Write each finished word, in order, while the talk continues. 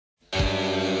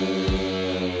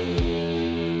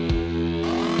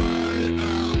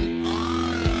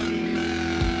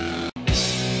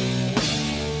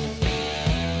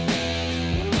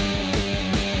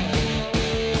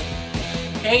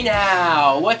Hey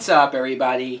now, what's up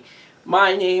everybody?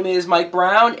 My name is Mike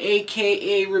Brown,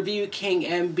 aka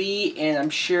ReviewKingMB, and I'm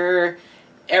sure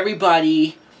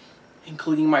everybody,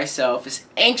 including myself, is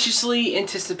anxiously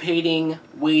anticipating,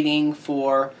 waiting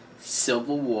for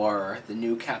Civil War, the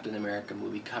new Captain America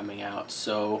movie coming out.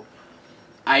 So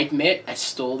I admit I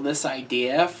stole this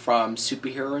idea from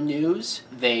Superhero News.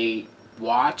 They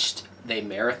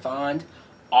marathoned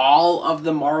all of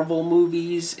the Marvel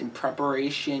movies in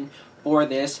preparation for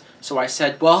this, so I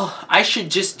said, well, I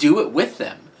should just do it with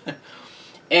them.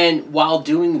 And while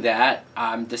doing that,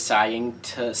 I'm deciding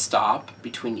to stop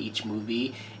between each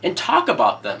movie and talk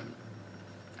about them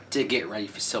to get ready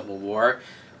for Civil War.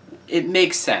 It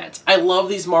makes sense. I love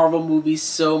these Marvel movies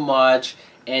so much,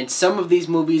 and some of these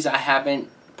movies I haven't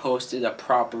posted a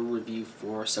proper review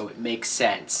for, so it makes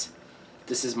sense.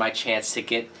 This is my chance to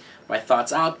get my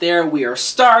thoughts out there. We are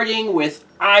starting with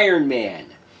Iron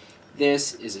Man.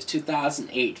 This is a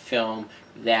 2008 film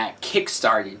that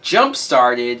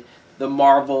jump-started the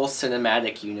Marvel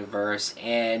Cinematic Universe,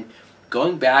 and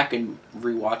going back and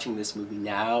rewatching this movie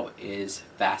now is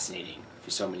fascinating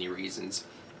for so many reasons.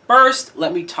 First,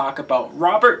 let me talk about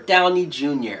Robert Downey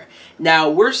Jr. Now,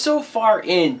 we're so far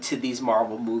into these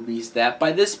Marvel movies that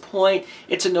by this point,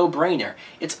 it's a no-brainer.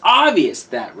 It's obvious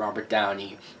that Robert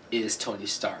Downey is Tony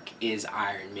Stark, is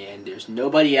Iron Man. There's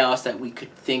nobody else that we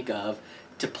could think of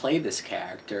to play this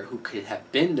character who could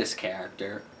have been this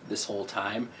character this whole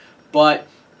time. But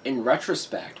in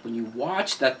retrospect, when you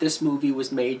watch that this movie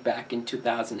was made back in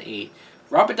 2008,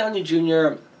 Robert Downey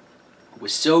Jr.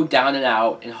 was so down and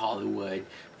out in Hollywood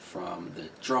from the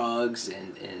drugs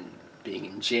and being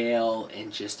in jail,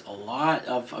 and just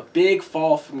a big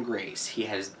fall from grace. He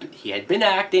had been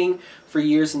acting for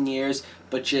years and years,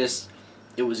 but just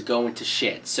it was going to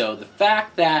shit. So the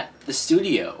fact that the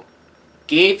studio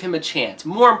gave him a chance,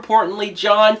 more importantly,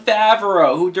 Jon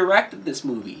Favreau, who directed this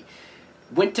movie,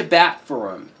 went to bat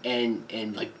for him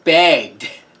and like begged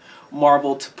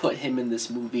Marvel to put him in this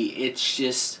movie,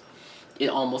 it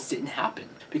almost didn't happen.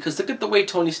 Because look at the way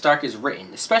Tony Stark is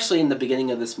written, especially in the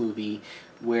beginning of this movie,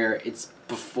 where it's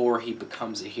before he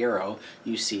becomes a hero.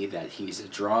 You see that he's a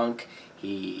drunk,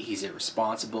 he's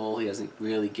irresponsible, he doesn't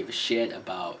really give a shit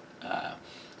about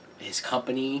his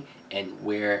company and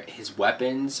where his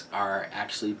weapons are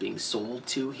actually being sold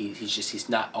to. He's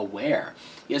not aware.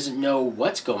 He doesn't know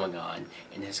what's going on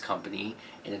in his company,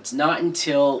 and it's not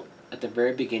until at the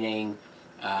very beginning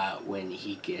when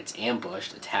he gets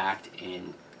ambushed, attacked,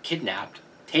 and kidnapped,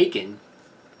 taken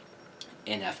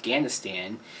in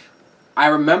Afghanistan. I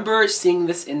remember seeing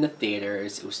this in the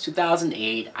theaters. It was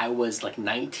 2008. I was like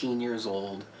 19 years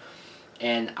old,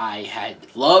 and I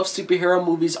had loved superhero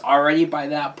movies already by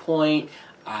that point.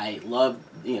 I loved,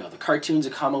 the cartoons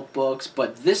and comic books,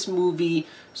 but this movie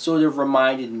sort of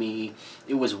reminded me,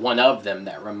 it was one of them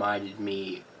that reminded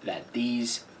me that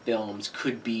these films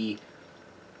could be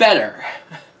better.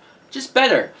 Just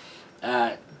better.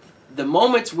 The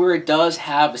moments where it does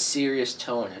have a serious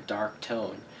tone, a dark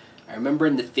tone. I remember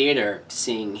in the theater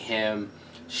seeing him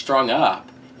strung up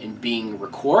and being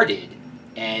recorded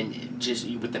and just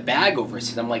with the bag over his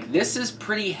head. I'm like, this is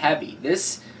pretty heavy.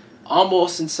 This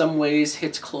almost in some ways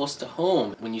hits close to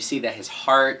home when you see that his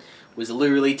heart was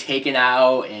literally taken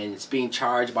out and it's being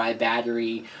charged by a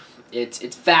battery. It's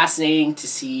fascinating to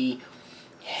see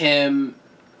him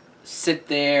sit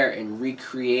there and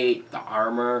recreate the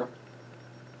armor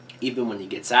even when he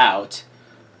gets out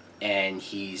and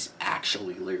he's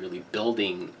actually literally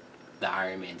building the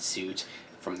Iron Man suit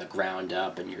from the ground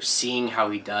up, and you're seeing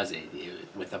how he does it.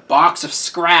 With a box of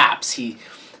scraps, he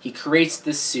creates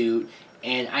the suit,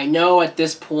 and I know at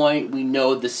this point we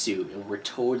know the suit and we're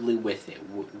totally with it,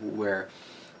 where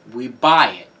we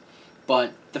buy it.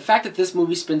 But the fact that this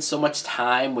movie spends so much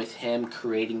time with him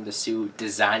creating the suit,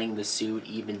 designing the suit,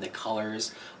 even the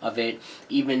colors of it,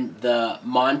 even the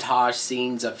montage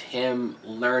scenes of him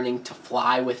learning to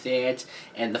fly with it,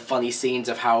 and the funny scenes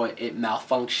of how it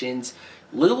malfunctions,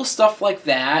 little stuff like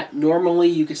that. Normally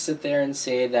you could sit there and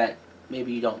say that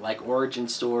maybe you don't like origin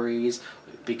stories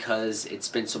because it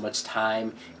spends so much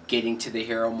time getting to the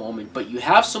hero moment, but you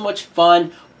have so much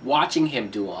fun watching him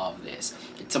do all of this.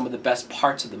 It's some of the best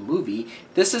parts of the movie.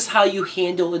 This is how you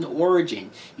handle an origin.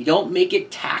 You don't make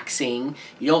it taxing.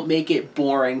 You don't make it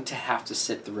boring to have to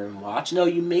sit through and watch. No,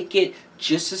 you make it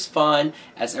just as fun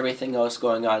as everything else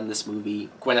going on in this movie.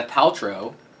 Gwyneth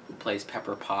Paltrow, who plays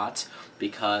Pepper Potts,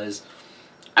 because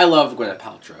I love Gwyneth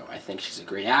Paltrow. I think she's a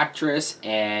great actress,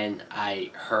 and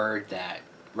I heard that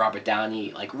Robert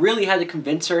Downey really had to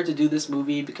convince her to do this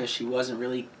movie because she wasn't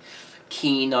really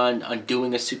keen on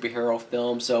doing a superhero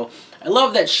film. So I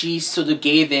love that she sort of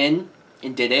gave in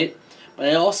and did it. But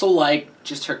I also like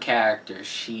just her character.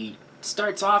 She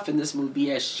starts off in this movie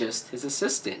as just his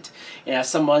assistant, and as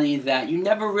somebody that you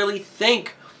never really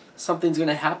think something's going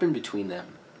to happen between them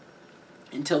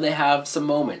until they have some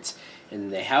moments.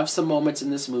 And they have some moments in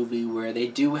this movie where they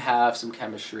do have some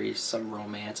chemistry, some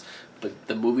romance, but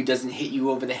the movie doesn't hit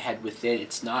you over the head with it.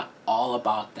 It's not all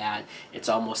about that. It's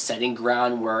almost setting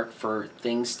groundwork for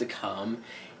things to come.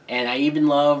 And I even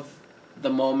love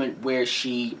the moment where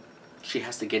she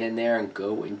has to get in there and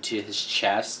go into his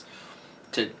chest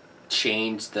to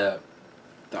change the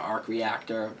arc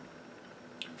reactor.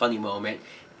 Funny moment.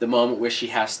 The moment where she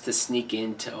has to sneak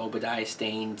into Obadiah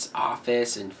Stane's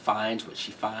office and finds what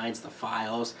she finds, the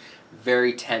files.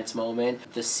 Very tense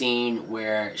moment. The scene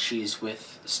where she's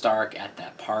with Stark at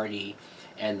that party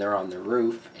and they're on the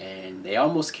roof and they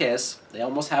almost kiss. They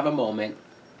almost have a moment.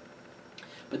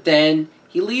 But then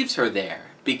he leaves her there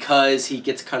because he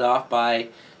gets cut off by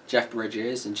Jeff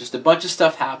Bridges, and just a bunch of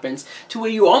stuff happens to where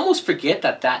you almost forget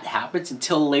that happens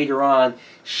until later on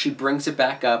she brings it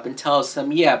back up and tells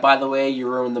him, yeah, by the way, you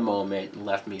ruined the moment and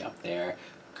left me up there.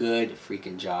 Good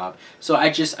freaking job. So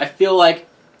I feel like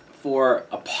for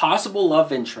a possible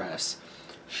love interest,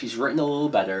 she's written a little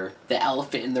better. The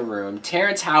elephant in the room.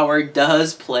 Terrence Howard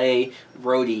does play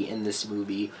Rhodey in this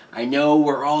movie. I know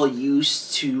we're all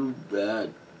used to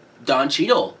Don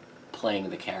Cheadle playing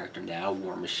the character now,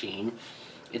 War Machine.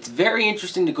 It's very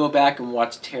interesting to go back and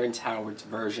watch Terrence Howard's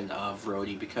version of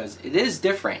Rhodey because it is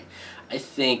different. I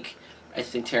think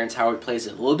Terrence Howard plays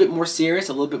it a little bit more serious,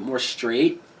 a little bit more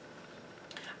straight.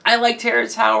 I like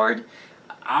Terrence Howard.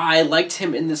 I liked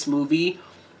him in this movie.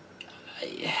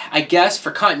 I guess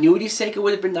for continuity's sake, it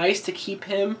would have been nice to keep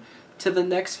him to the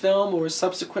next film or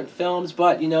subsequent films,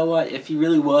 but you know what? If he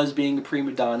really was being a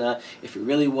prima donna, if he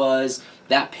really was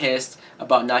that pissed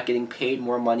about not getting paid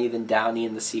more money than Downey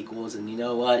in the sequels, and you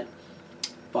know what?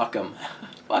 Fuck him.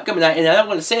 Fuck him. And I don't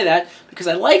want to say that because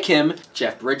I like him.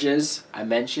 Jeff Bridges, I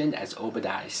mentioned, as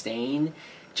Obadiah Stane.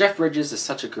 Jeff Bridges is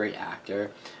such a great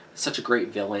actor, such a great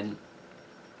villain.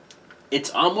 It's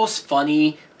almost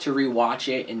funny to rewatch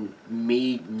it and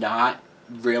me not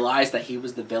realize that he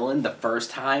was the villain the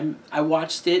first time I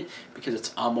watched it because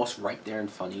it's almost right there in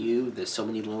front of you. There's so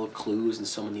many little clues and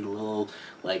so many little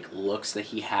looks that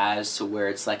he has to where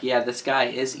it's like, yeah, this guy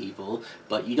is evil,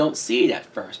 but you don't see it at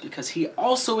first because he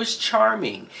also is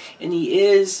charming and he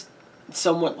is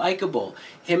somewhat likable.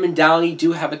 Him and Downey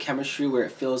do have a chemistry where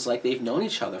it feels like they've known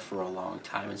each other for a long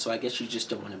time, and so I guess you just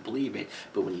don't want to believe it.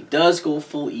 But when he does go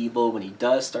full evil, when he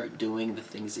does start doing the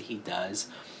things that he does,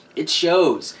 it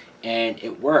shows. And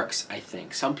it works, I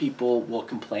think. Some people will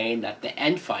complain that the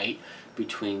end fight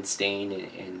between Stane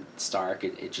and Stark,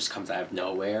 it just comes out of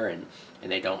nowhere and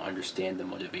they don't understand the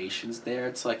motivations there.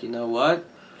 It's like, you know what?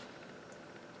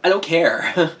 I don't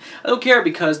care. I don't care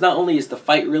because not only is the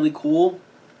fight really cool,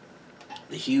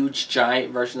 the huge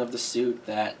giant version of the suit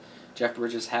that Jeff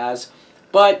Bridges has,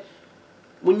 but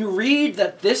when you read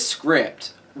that this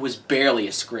script was barely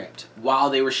a script, while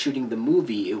they were shooting the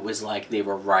movie, it was like they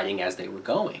were writing as they were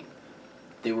going.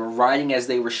 They were writing as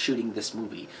they were shooting this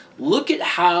movie. Look at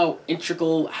how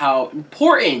integral, how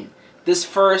important this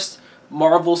first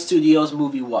Marvel Studios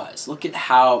movie was. Look at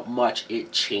how much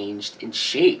it changed and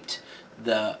shaped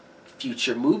the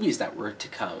future movies that were to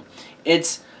come.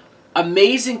 It's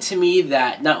amazing to me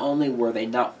that not only were they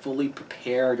not fully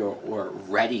prepared or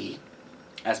ready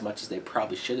as much as they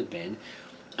probably should have been,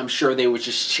 I'm sure they were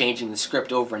just changing the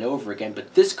script over and over again,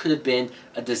 but this could have been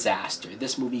a disaster.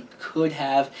 This movie could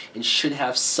have and should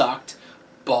have sucked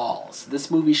balls.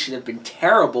 This movie should have been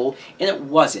terrible, and it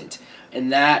wasn't.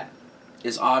 And that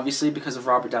is obviously because of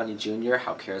Robert Downey Jr.,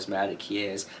 how charismatic he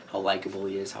is, how likable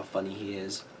he is, how funny he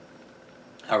is,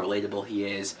 how relatable he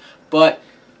is. But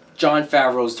Jon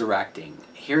Favreau's directing.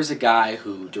 Here's a guy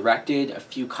who directed a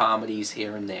few comedies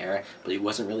here and there, but he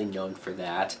wasn't really known for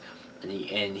that.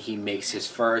 And he makes his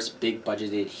first big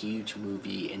budgeted huge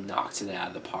movie and knocks it out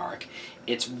of the park.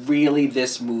 It's really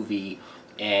this movie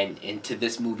and to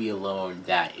this movie alone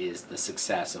that is the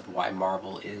success of why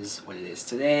Marvel is what it is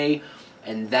today.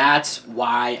 And that's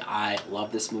why I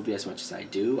love this movie as much as I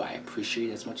do. I appreciate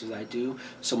it as much as I do.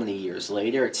 So many years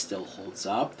later, it still holds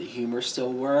up. The humor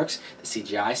still works. The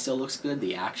CGI still looks good.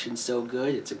 The action's still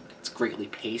good. It's a greatly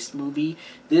paced movie.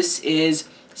 This is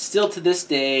still to this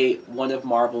day one of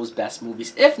Marvel's best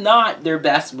movies, if not their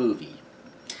best movie.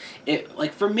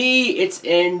 For me, it's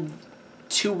in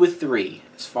 2 with 3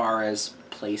 as far as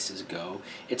places go.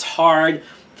 It's hard.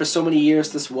 For so many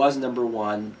years, this was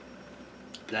 #1.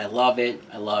 But I love it.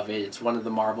 I love it. It's one of the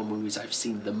Marvel movies I've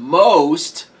seen the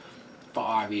most, for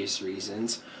obvious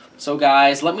reasons. So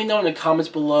guys, let me know in the comments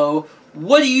below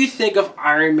What do you think of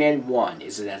Iron Man 1?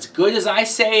 Is it as good as I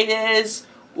say it is?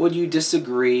 Or do you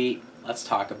disagree? Let's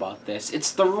talk about this.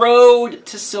 It's the road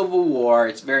to Civil War.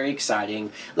 It's very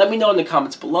exciting. Let me know in the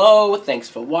comments below. Thanks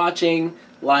for watching.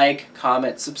 Like,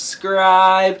 comment,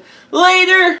 subscribe.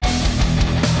 Later!